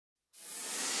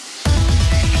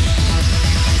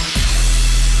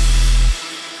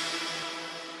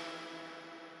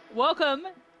welcome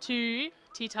to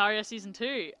Teetahria Season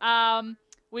 2.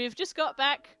 We've just got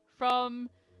back from...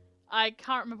 I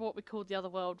can't remember what we called the other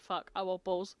world. Fuck, I want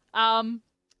balls.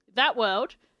 That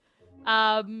world.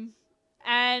 And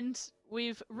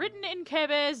we've ridden in Care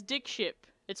Bear's dig ship.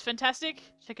 It's fantastic.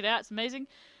 Check it out, it's amazing.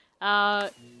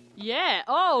 Yeah.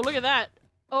 Oh, look at that.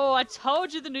 Oh, I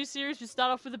told you the new series would start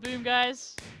off with a boom,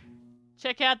 guys.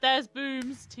 Check out those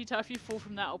booms. Tita, if you fall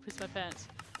from that, I'll piss my pants.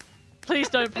 Please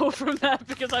don't fall from that,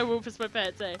 because I will piss my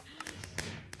pants, eh?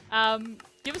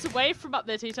 Give us a wave from up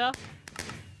there, Tita.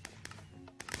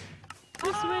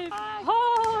 Give us a wave.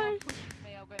 Hi!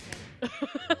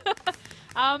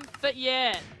 But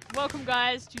yeah, welcome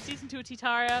guys to Season 2 of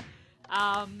Teetahria.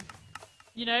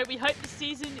 You know, we hope this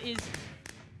season is,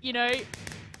 you know,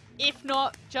 if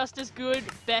not just as good,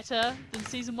 better than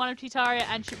Season 1 of Teetahria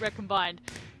and Shipwreck combined.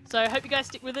 So I hope you guys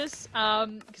stick with us,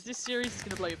 because this series is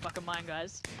going to blow your fucking mind,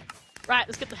 guys. Right,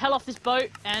 let's get the hell off this boat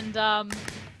and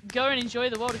go and enjoy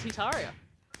the world of Teetahria.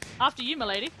 After you, my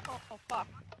lady. Oh, fuck.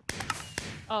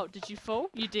 Oh, did you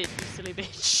fall? You did, you silly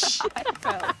bitch. I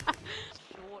fell.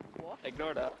 Short what?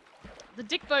 Ignore that. The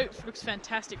dick boat looks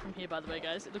fantastic from here, by the way,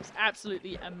 guys. It looks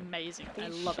absolutely amazing. I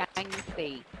love it.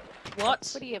 Shanksy. What?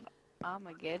 What do you have?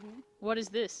 Armageddon? What is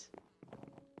this?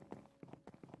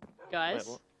 Guys,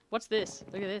 Wait, what? What's this?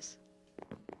 Look at this.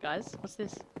 Guys, what's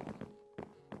this?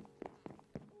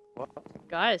 What?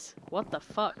 Guys, what the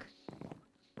fuck?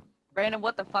 Brandon,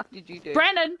 what the fuck did you do?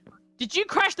 Brandon! Did you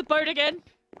crash the boat again?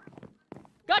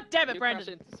 God damn it, You Brandon!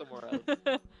 crash into somewhere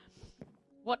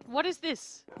else. What is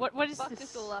this? What is Fuck this?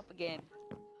 this all up again.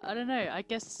 I don't know. I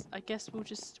guess we'll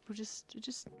just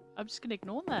I'm just gonna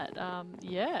ignore that.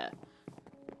 Yeah.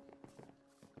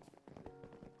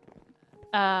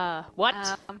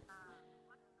 What?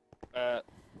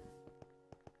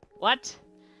 What?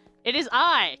 It is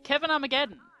I, Kevin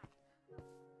Armageddon.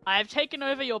 I have taken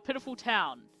over your pitiful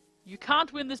town. You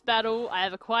can't win this battle. I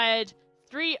have acquired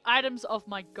 3 items of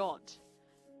my god.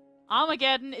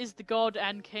 Armageddon is the god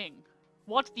and king.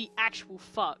 What the actual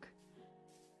fuck?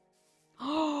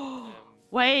 Oh,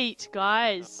 wait,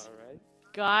 guys. Alright.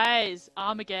 Guys,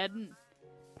 Armageddon.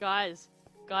 Guys,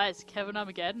 Kevin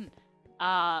Armageddon.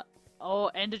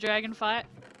 Or Ender Dragon fight.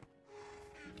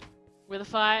 With a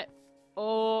fight.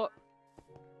 Or...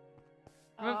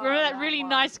 Remember that really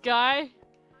nice guy?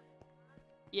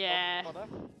 Yeah. Oh, that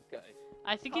guy.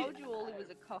 I think Told you all he was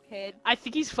a cockhead. I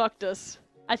think he's fucked us.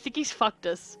 I think he's fucked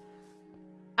us.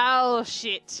 Oh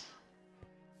shit.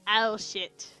 Oh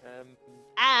shit.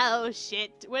 Oh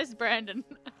shit. Where's Brandon?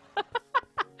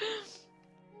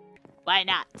 Why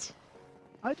not?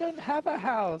 I don't have a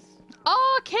house.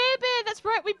 Oh, Care Bear! That's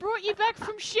right, we brought you back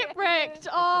from Shipwrecked!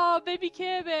 Oh, baby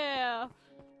Care Bear!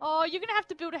 Oh, you're gonna have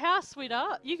to build a house,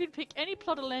 sweetheart. You can pick any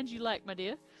plot of land you like, my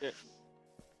dear. Yeah.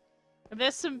 And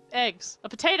there's some eggs.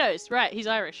 Potatoes! Right, he's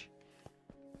Irish.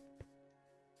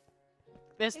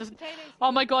 There's the...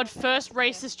 Oh my god, first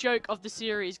racist joke of the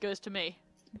series goes to me.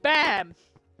 Bam!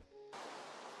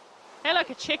 Hey, look,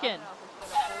 a chicken!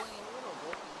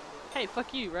 Hey,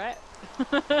 fuck you, right?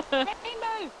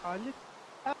 Rainbow!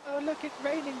 Oh, look, it's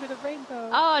raining with a rainbow.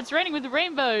 Oh, it's raining with the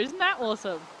rainbow. Isn't that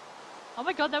awesome? Oh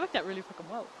my god, that worked out really fucking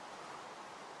well.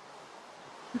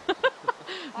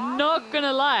 Not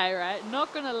gonna lie, right?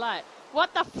 Not gonna lie.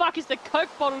 What the fuck is the Coke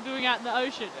bottle doing out in the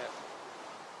ocean?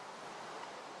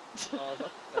 Yeah. Oh,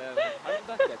 how did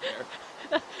that get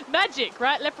there? Magic,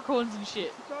 right? Leprechauns and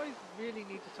shit. You guys really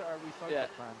need to start a recycle Yeah.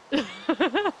 plan.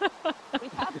 We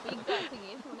have big that thing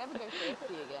is, we'll never go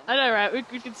thirsty again. I know, right?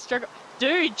 We could struggle.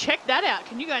 Dude, check that out.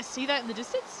 Can you guys see that in the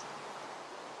distance?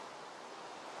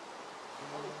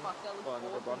 Holy fuck, that looks Oh, another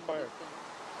awesome in the bonfire. distance.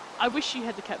 I wish you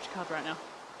had the capture card right now.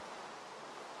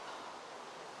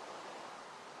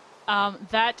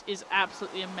 That is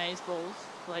absolutely amazeballs.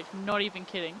 Like, not even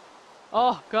kidding.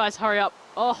 Oh, guys, hurry up.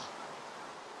 Oh.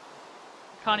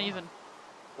 Can't even.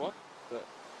 What?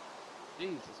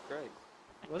 Jesus Christ.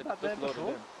 Was that Just there loaded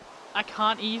before? in. I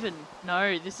can't even.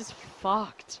 No, this is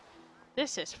fucked.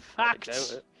 This is fucked. I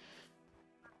doubt it.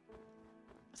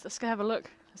 Let's go have a look.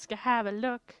 Let's go have a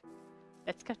look.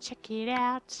 Let's go check it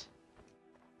out.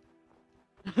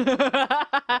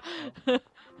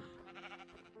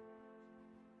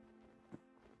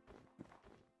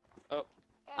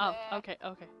 Oh, okay.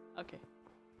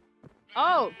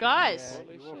 Oh, guys!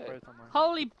 Yeah, you Holy will shit. throw somewhere.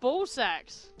 Holy ball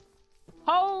sacks!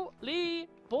 Holy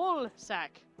ball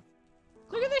sack!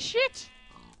 Look at this shit!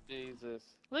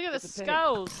 Jesus. Look at the It's a pig.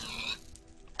 skulls!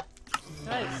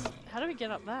 Guys, how do we get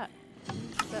up that?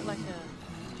 Is that like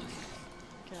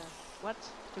a... What?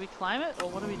 Do we climb it, or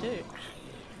what do we do?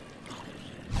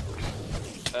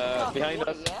 Behind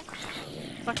us. Yeah?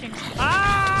 Fucking...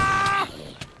 Ah!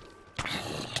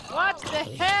 What the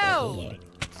hell?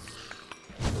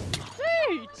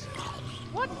 Dude!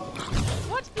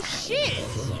 What's the shit?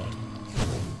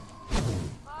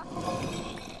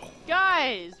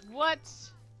 Guys, what?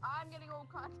 I'm getting all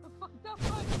kinds of fucked up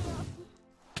right now.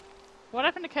 What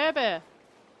happened to Care Bear?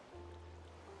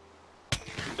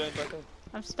 Don't back in.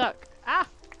 I'm stuck. Ah!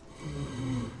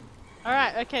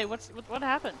 Alright, okay, what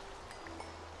happened?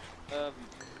 Nothing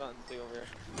to see over here.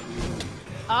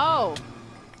 Oh!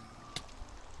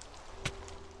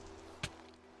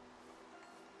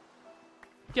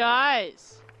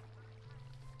 Guys!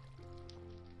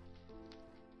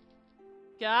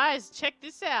 Guys, check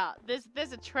this out.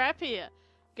 There's a trap here.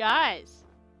 Guys!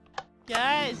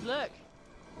 Guys, look!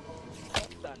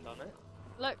 Stand on it.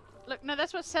 Look, no,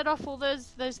 that's what set off all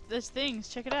those things.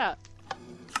 Check it out.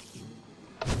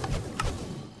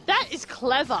 That is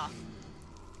clever.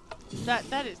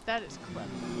 That is clever.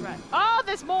 Right. Oh,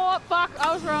 there's more. Fuck,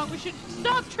 I was wrong. We should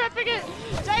stop trapping it.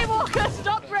 Daywalker,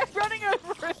 stop running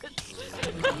over it.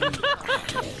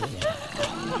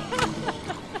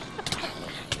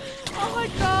 Oh my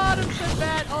god, I'm so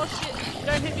bad. Oh shit.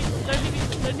 Don't hit me. Don't hit me.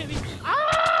 Don't hit me.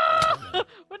 Ah!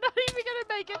 We're not even gonna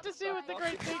make it to see what the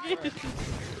great thing is.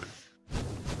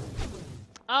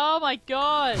 Oh my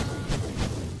god.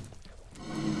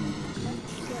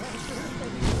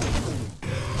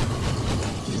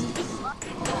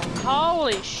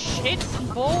 Holy shits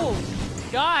and balls.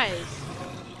 Guys.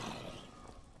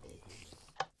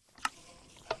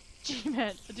 Gee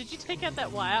man, did you take out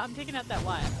that wire? I'm taking out that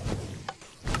wire.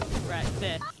 Right,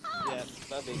 there. Yeah,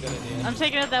 that'd be a good idea. I'm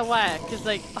taking out that wire, because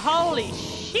like, holy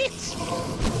shit!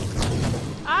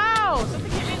 Ow!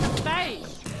 Something hit me in the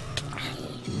face!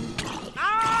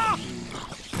 Ow!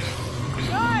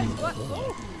 Guys, what?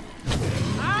 Ooh.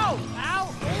 Ow! Ow!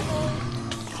 Ooh.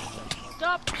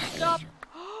 Stop! Stop!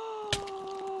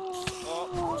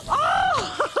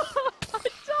 Oh! I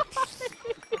died!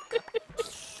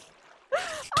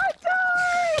 I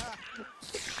died!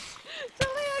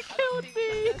 Teetahria killed me!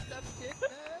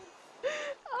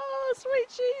 Oh, sweet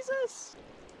Jesus!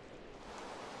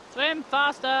 Swim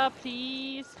faster,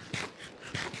 please!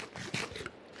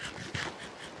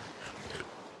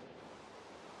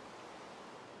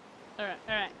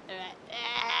 Alright.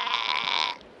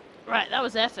 Right, that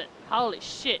was effort. Holy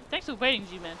shit. Thanks for waiting,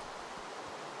 G-Man.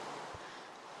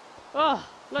 Oh,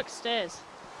 look, stairs.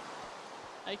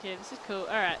 Okay, this is cool.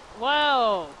 Alright.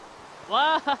 Whoa!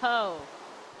 Whoa!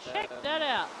 Check that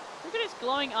out. Look at his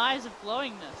glowing eyes of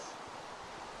glowingness.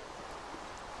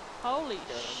 Holy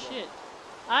shit.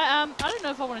 I don't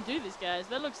know if I want to do this, guys.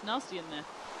 That looks nasty in there.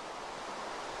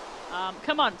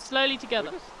 Come on, slowly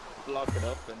together. Block it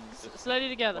up and just Slowly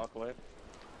together. walk away.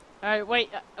 Alright,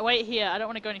 wait here. I don't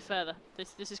want to go any further.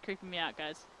 This is creeping me out,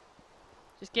 guys.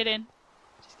 Just get in.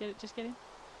 Just get in. Just get in.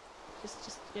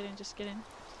 Just get in.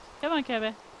 Come on, Care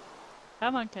Bear.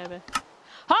 Come on, Care Bear.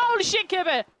 Holy shit, Care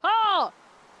Bear! Oh!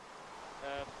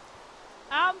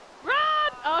 Run!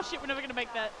 Oh shit, we're never gonna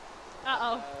make that.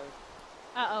 Uh-oh.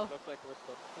 Uh-oh. Looks like we're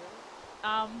stuck here.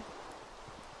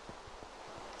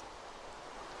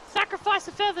 Sacrifice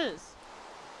the feathers!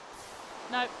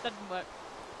 No, that didn't work.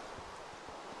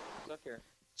 Stuck here.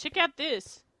 Check out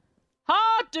this.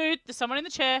 Oh, dude! There's someone in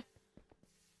the chair.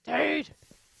 Dude!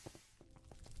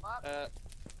 What?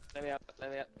 Let me out.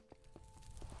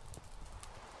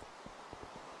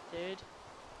 Dude.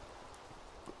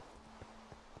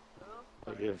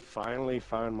 You've finally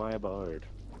found my abode.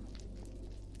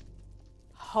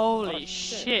 Holy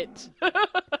shit. You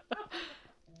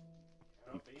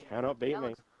cannot beat That me.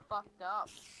 looks fucked up.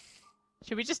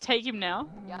 Should we just take him now?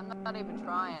 Yeah, I'm not even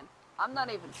trying. I'm not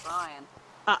even trying.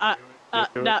 No. Ah!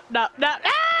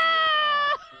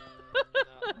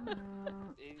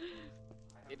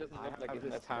 It doesn't I look like have it's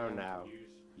this left town around. now.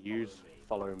 Use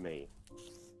follow me.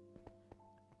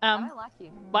 I don't like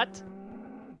you. What?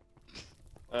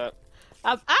 No.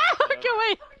 Okay,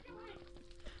 wait!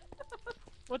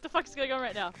 What the fuck is going on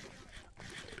right now?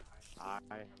 I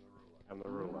am the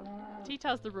ruler.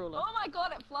 Tita's the ruler. Oh my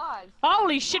god, it flies.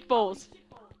 Holy shitballs!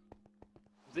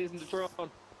 Season to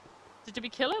throne. Did we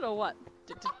kill it or what?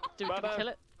 Did we Brother. kill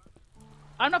it?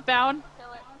 I'm not bowing.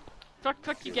 Kill it.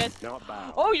 Fuck you guys. Not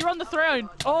bad. Oh, you're on the throne!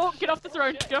 Oh, get off the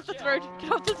throne! Get off the throne!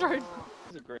 Get off the throne!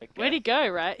 This is a great Where'd he go,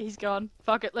 right? He's gone.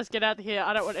 Fuck it, let's get out of here.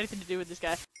 I don't want anything to do with this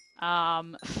guy.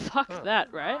 Fuck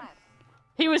that, right? Nice.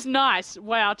 He was nice.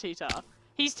 Wow, Tita.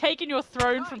 He's taken your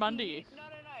throne No, from under you.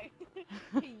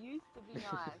 No. He used to be nice.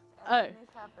 Oh. And then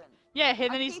this happened. Yeah, and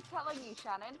then I he's... keep telling you,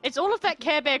 Shannon. It's all of that if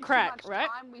you Care Bear spend too crack, much right?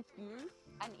 time with you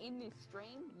and in this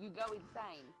stream, you go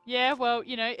insane. Yeah, well,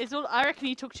 you know, it's all... I reckon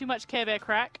he took too much Care Bear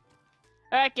crack.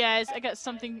 Alright, guys, I got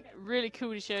something really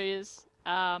cool to show you.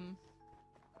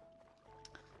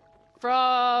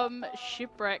 From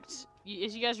Shipwrecked,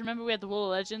 as you guys remember, we had the Wall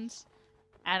of Legends,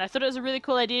 and I thought it was a really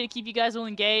cool idea to keep you guys all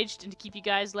engaged and to keep you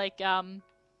guys like,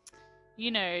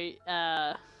 you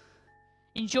know,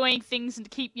 enjoying things and to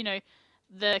keep, you know,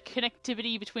 the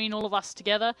connectivity between all of us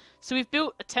together. So we've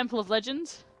built a Temple of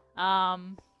Legends. So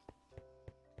I'm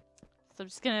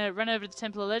just gonna run over to the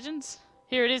Temple of Legends.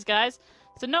 Here it is, guys.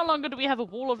 So no longer do we have a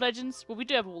Wall of Legends. Well, we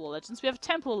do have a Wall of Legends. We have a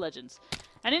Temple of Legends.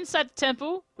 And inside the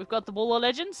temple, we've got the Wall of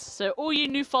Legends. So all you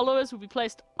new followers will be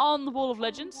placed on the Wall of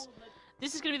Legends.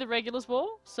 This is going to be the regulars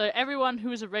wall. So everyone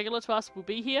who is a regular to us will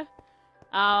be here.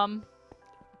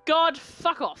 God,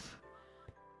 fuck off.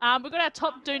 We've got our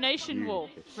top donation wall,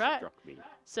 right?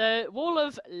 So Wall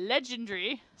of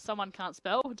Legendary, someone can't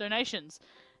spell, donations.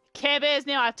 Care Bear is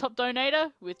now our top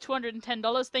donator with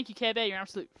 $210. Thank you, Care Bear. You're an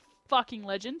absolute fucking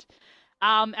legend.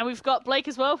 And we've got Blake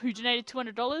as well, who donated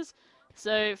 $200.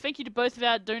 So thank you to both of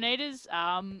our donators.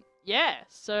 Yeah,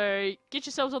 so get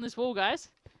yourselves on this wall, guys.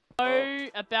 Know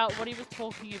about what he was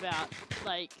talking about.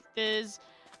 Like, there's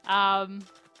an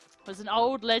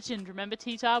old legend, remember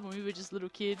Teetahria, when we were just little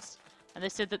kids? And they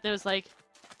said that there was like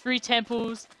 3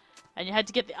 temples, and you had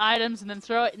to get the items and then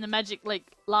throw it in the magic like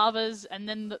lavas, and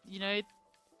then you know,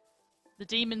 the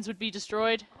demons would be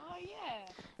destroyed. Oh yeah.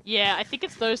 Yeah, I think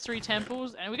it's those 3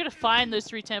 temples, and we gotta find those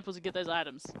 3 temples and get those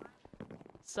items.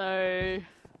 So,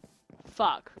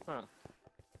 fuck. Huh.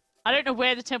 I don't know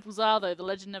where the temples are though. The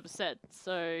legend never said.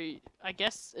 So I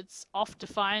guess it's off to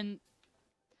find,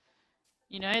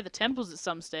 you know, the temples at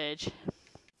some stage.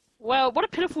 Well, what a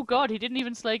pitiful god, he didn't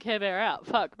even slay Care Bear out.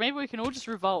 Fuck, maybe we can all just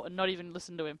revolt and not even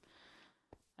listen to him.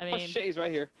 I mean... Oh shit, he's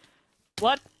right here.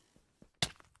 What?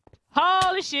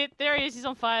 Holy shit, there he is, he's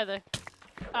on fire though.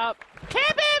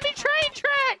 Care Bear, me train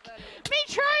track! Me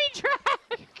train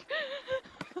track!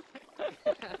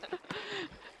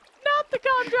 Not the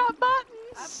gumdrop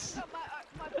buttons! I've got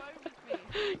my bow with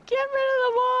me. Get rid of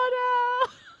the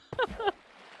water!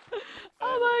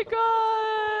 Oh my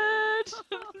god!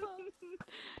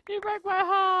 You broke my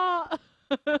heart!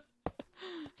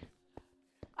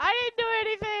 I didn't do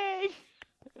anything!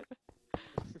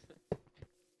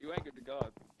 You angered the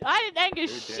god. I didn't anger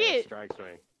Who shit! strikes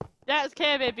me? That was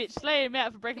Care Bear, bitch. Slay him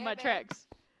out for breaking my tracks.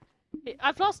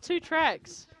 I've lost 2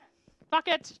 tracks. Fuck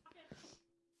it!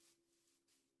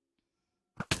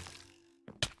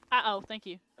 Uh-oh, thank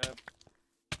you.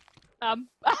 You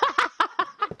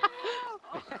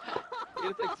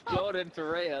just exploded into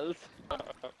rails.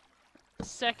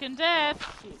 Second death.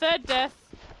 Third death.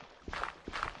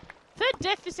 Third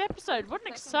death this episode. What an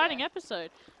exciting episode.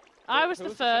 I was Who the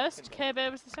was the first, second Care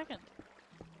Bear was the second.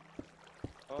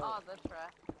 Oh, that's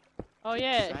right. Oh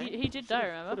yeah, he did die,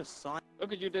 remember? Look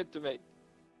what you did to me.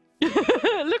 Look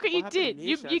what you happened did. to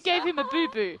You Nisha? gave him a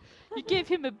boo-boo. You gave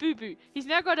him a boo-boo. He's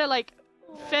now got a, like,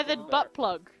 feathered butt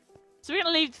plug. So we're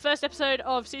going to leave the first episode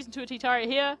of Season 2 of Teetahria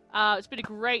here. It's been a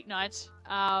great night.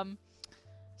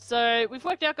 So we've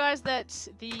worked out, guys, that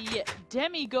the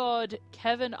demigod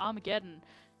Kevin Armageddon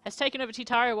has taken over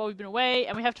Teetahria while we've been away,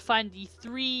 and we have to find the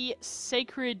 3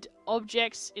 sacred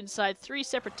objects inside 3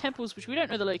 separate temples, which we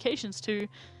don't know the locations to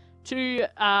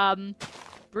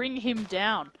bring him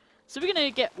down. So we're going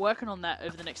to get working on that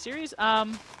over the next series. Oh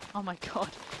my god.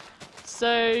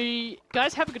 So,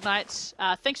 guys, have a good night.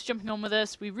 Thanks for jumping on with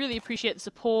us. We really appreciate the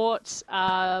support.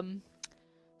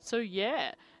 So,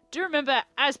 yeah. Do remember,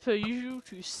 as per usual,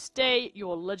 to stay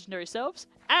your legendary selves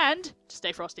and to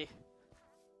stay frosty.